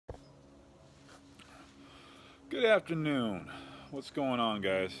Good afternoon. What's going on,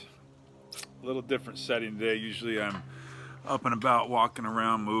 guys? A little different setting today. Usually I'm up and about walking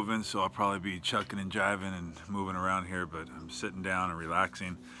around moving, so I'll probably be chucking and jiving and moving around here, but I'm sitting down and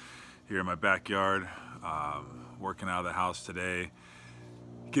relaxing here in my backyard, working out of the house today,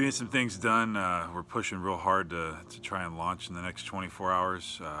 getting some things done. We're pushing real hard to try and launch in the next 24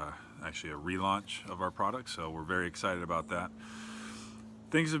 hours, actually a relaunch of our product, so we're very excited about that.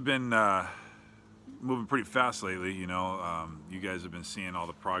 Things have been moving pretty fast lately, you know. You guys have been seeing all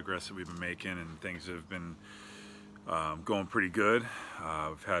the progress that we've been making, and things have been going pretty good.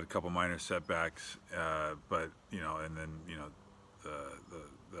 We've had a couple minor setbacks, but you know, and then you know,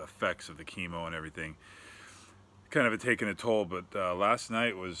 the effects of the chemo and everything kind of had taken a toll. But last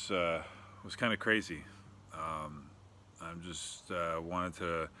night was kind of crazy. I'm just wanted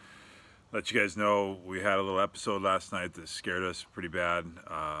to let you guys know we had a little episode last night that scared us pretty bad.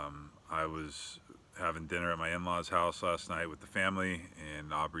 I was having dinner at my in-laws' house last night with the family,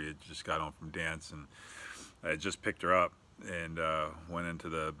 and Aubrey had just got home from dance, and I had just picked her up and went into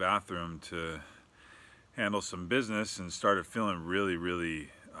the bathroom to handle some business and started feeling really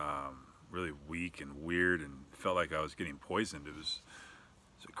weak and weird, and felt like I was getting poisoned. It was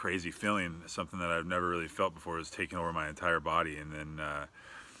a crazy feeling, something that I've never really felt before. It was taking over my entire body, and then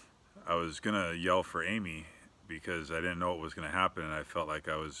I was gonna yell for Amy because I didn't know what was going to happen, and I felt like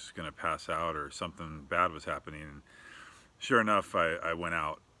I was going to pass out or something bad was happening. And sure enough, I went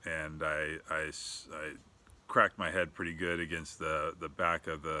out, and I cracked my head pretty good against the back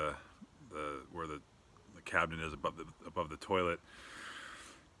of the where the cabinet is above the toilet.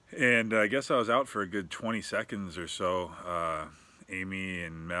 And I guess I was out for a good 20 seconds or so. Amy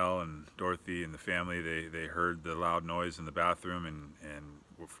and Mel and Dorothy and the family, they heard the loud noise in the bathroom, and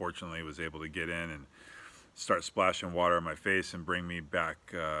fortunately was able to get in and start splashing water on my face and bring me back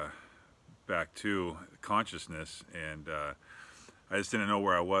to consciousness. And I just didn't know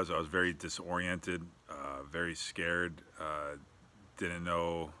where I was. I was very disoriented, very scared, didn't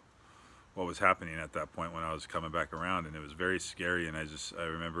know what was happening at that point when I was coming back around, and it was very scary. And I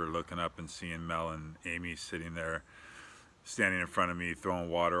remember looking up and seeing Mel and Amy sitting there, standing in front of me, throwing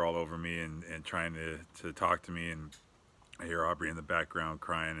water all over me and trying to talk to me, and I hear Aubrey in the background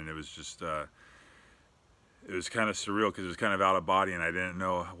crying, and it was just it was kind of surreal because it was kind of out of body, and I didn't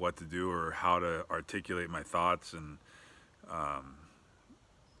know what to do or how to articulate my thoughts. And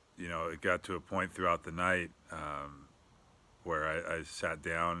you know, it got to a point throughout the night where I sat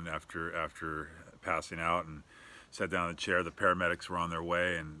down after passing out, and sat down in the chair. The paramedics were on their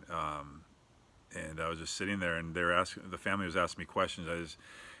way, and I was just sitting there, and the family was asking me questions.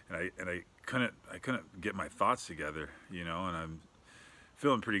 I couldn't get my thoughts together, you know. And I'm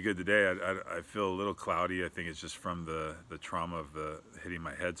feeling pretty good today. I feel a little cloudy. I think it's just from the trauma of hitting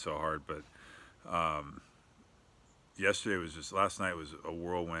my head so hard. But last night was a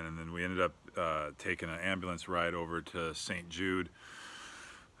whirlwind, and then we ended up taking an ambulance ride over to St. Jude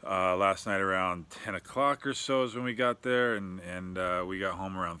last night around 10 o'clock or so is when we got there, and we got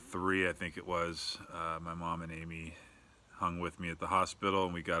home around 3, I think it was. My mom and Amy hung with me at the hospital,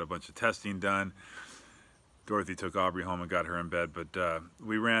 and we got a bunch of testing done. Dorothy took Aubrey home and got her in bed, but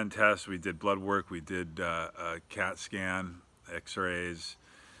we ran tests, we did blood work, we did a CAT scan, x-rays,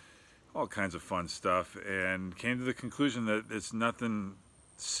 all kinds of fun stuff, and came to the conclusion that it's nothing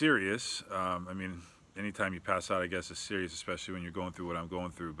serious. I mean, anytime you pass out, I guess, is serious, especially when you're going through what I'm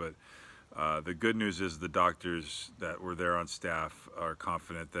going through. But the good news is the doctors that were there on staff are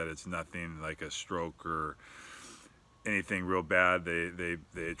confident that it's nothing like a stroke or anything real bad. They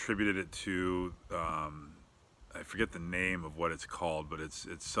attributed it to I forget the name of what it's called, but it's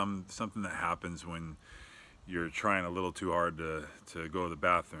something that happens when you're trying a little too hard to go to the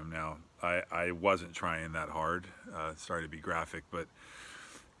bathroom. Now, I wasn't trying that hard. Sorry to be graphic, but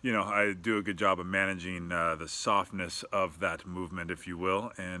you know, I do a good job of managing the softness of that movement, if you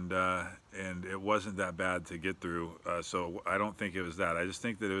will, and it wasn't that bad to get through. So I don't think it was that. I just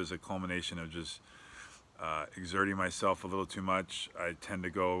think that it was a culmination of just exerting myself a little too much. I tend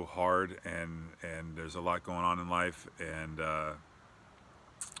to go hard, and there's a lot going on in life, and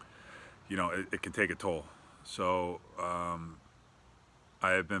you know, it can take a toll. So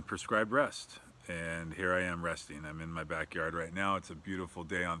I have been prescribed rest, and here I am resting. I'm in my backyard right now. It's a beautiful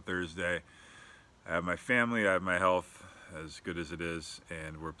day on Thursday. I have my family, I have my health, as good as it is,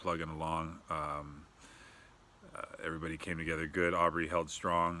 and we're plugging along. Everybody came together good. Aubrey held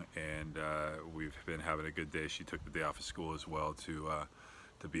strong, and we've been having a good day. She took the day off of school as well to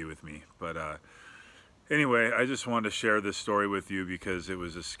be with me. But anyway, I just wanted to share this story with you because it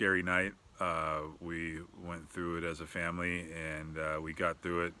was a scary night. We went through it as a family, and we got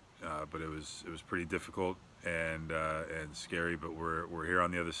through it, but it was pretty difficult. and scary, but we're here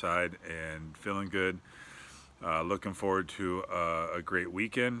on the other side and feeling good. Looking forward to a great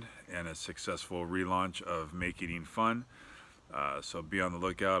weekend and a successful relaunch of Make Eating Fun. So be on the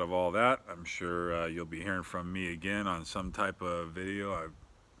lookout of all that. I'm sure you'll be hearing from me again on some type of video.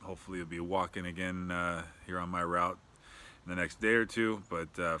 Hopefully you'll be walking again here on my route in the next day or two.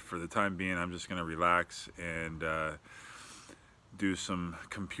 But for the time being, I'm just going to relax and do some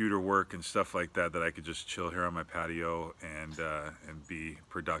computer work and stuff like that I could just chill here on my patio and be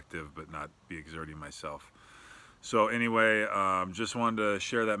productive but not be exerting myself. So anyway, just wanted to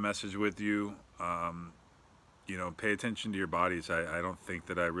share that message with you. You know, pay attention to your bodies. I don't think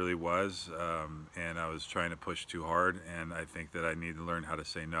that I really was, and I was trying to push too hard, and I think that I need to learn how to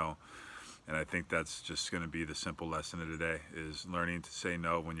say no. And I think that's just going to be the simple lesson of today, is learning to say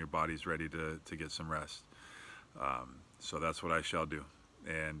no when your body's ready to get some rest. So that's what I shall do.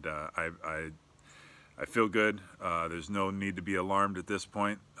 And I feel good. There's no need to be alarmed at this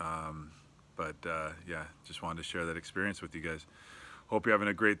point. But yeah, just wanted to share that experience with you guys. Hope you're having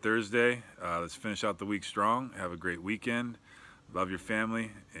a great Thursday. Let's finish out the week strong. Have a great weekend. Love your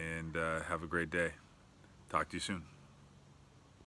family, and have a great day. Talk to you soon.